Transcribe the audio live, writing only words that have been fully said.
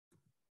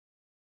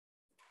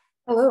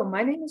Hello,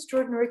 my name is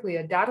Jordan Wrigley,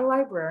 a data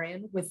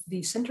librarian with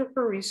the Center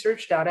for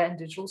Research Data and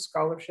Digital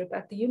Scholarship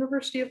at the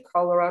University of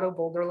Colorado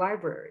Boulder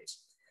Libraries.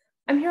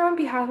 I'm here on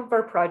behalf of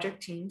our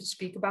project team to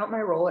speak about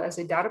my role as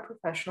a data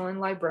professional and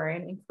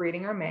librarian in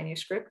creating our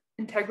manuscript,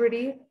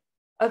 Integrity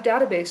of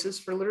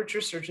Databases for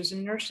Literature Searches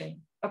in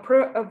Nursing,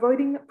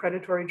 Avoiding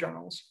Predatory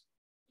Journals.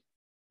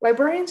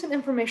 Librarians and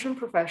information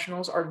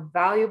professionals are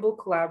valuable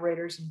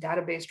collaborators in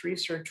database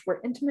research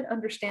where intimate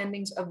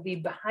understandings of the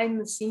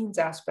behind-the-scenes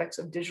aspects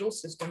of digital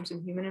systems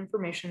and human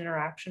information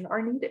interaction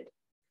are needed.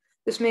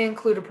 This may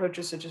include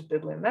approaches such as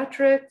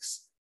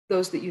bibliometrics,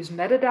 those that use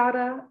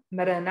metadata,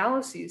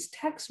 meta-analyses,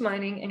 text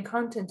mining, and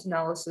content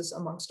analysis,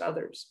 amongst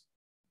others.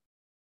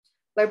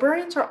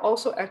 Librarians are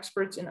also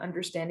experts in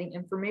understanding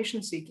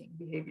information-seeking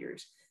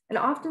behaviors and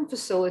often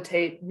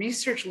facilitate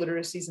research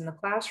literacies in the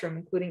classroom,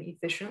 including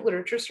efficient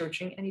literature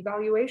searching and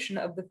evaluation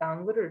of the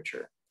found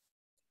literature.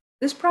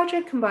 This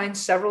project combines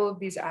several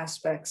of these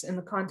aspects in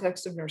the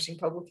context of nursing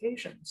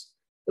publications.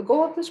 The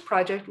goal of this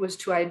project was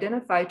to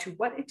identify to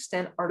what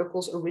extent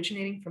articles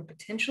originating from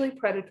potentially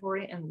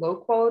predatory and low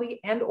quality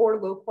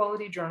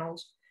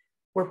journals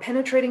were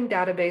penetrating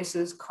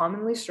databases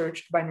commonly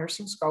searched by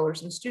nursing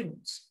scholars and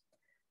students.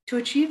 To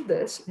achieve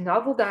this,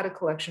 novel data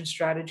collection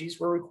strategies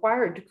were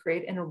required to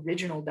create an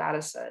original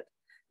data set.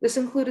 This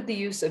included the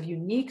use of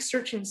unique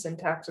searching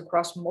syntax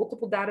across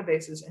multiple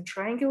databases and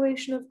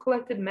triangulation of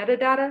collected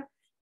metadata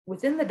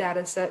within the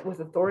data set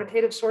with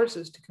authoritative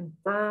sources to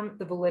confirm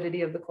the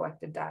validity of the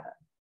collected data.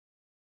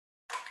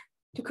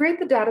 To create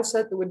the data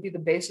set that would be the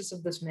basis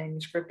of this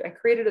manuscript, I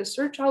created a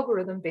search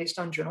algorithm based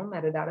on journal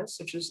metadata,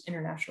 such as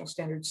International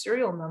Standard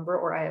Serial Number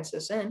or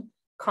ISSN,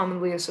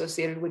 commonly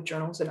associated with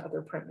journals and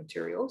other print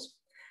materials.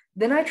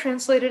 Then I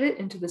translated it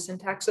into the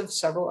syntax of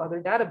several other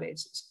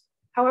databases.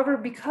 However,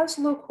 because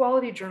low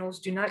quality journals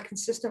do not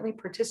consistently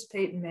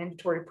participate in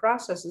mandatory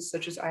processes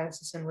such as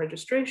ISSN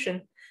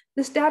registration,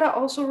 this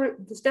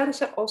data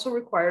set also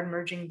required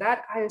merging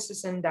that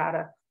ISSN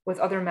data with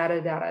other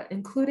metadata,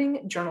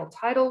 including journal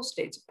titles,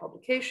 dates of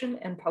publication,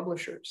 and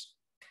publishers.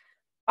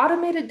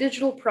 Automated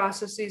digital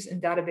processes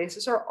and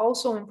databases are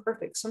also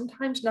imperfect,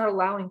 sometimes not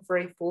allowing for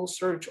a full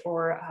search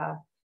or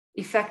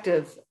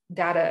effective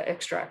data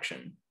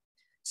extraction.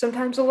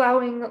 Sometimes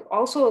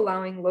also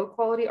allowing low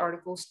quality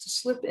articles to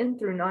slip in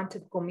through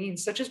non-typical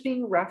means, such as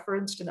being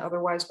referenced in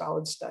otherwise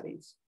valid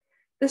studies.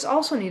 This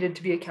also needed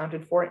to be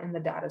accounted for in the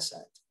data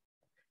set.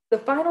 The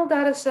final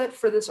data set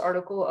for this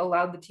article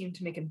allowed the team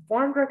to make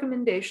informed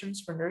recommendations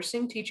for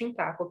nursing teaching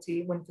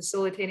faculty when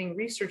facilitating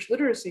research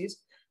literacies,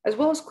 as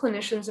well as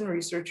clinicians and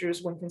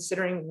researchers when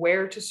considering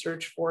where to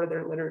search for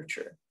their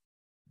literature.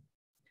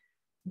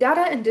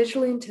 Data and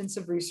digitally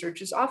intensive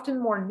research is often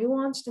more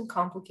nuanced and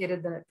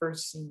complicated than it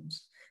first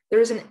seems. There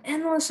is an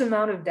endless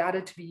amount of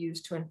data to be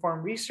used to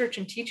inform research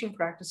and teaching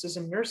practices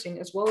in nursing,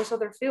 as well as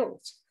other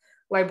fields.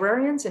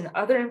 Librarians and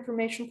other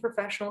information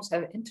professionals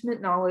have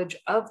intimate knowledge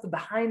of the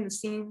behind the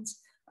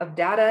scenes of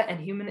data and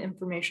human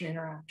information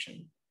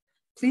interaction.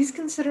 Please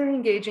consider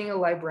engaging a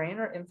librarian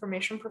or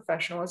information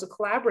professional as a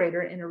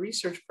collaborator in a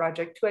research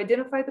project to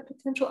identify the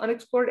potential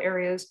unexplored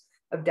areas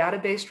of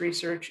data-based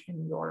research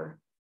in your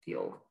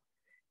field.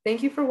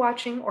 Thank you for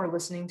watching or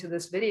listening to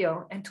this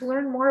video, and to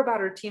learn more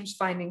about our team's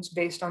findings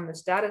based on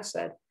this data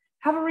set,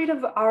 have a read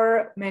of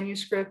our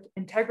manuscript,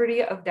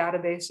 Integrity of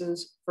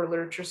Databases for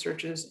Literature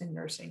Searches in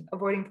Nursing,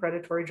 Avoiding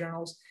Predatory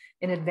Journals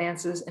in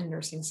Advances in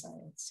Nursing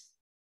Science.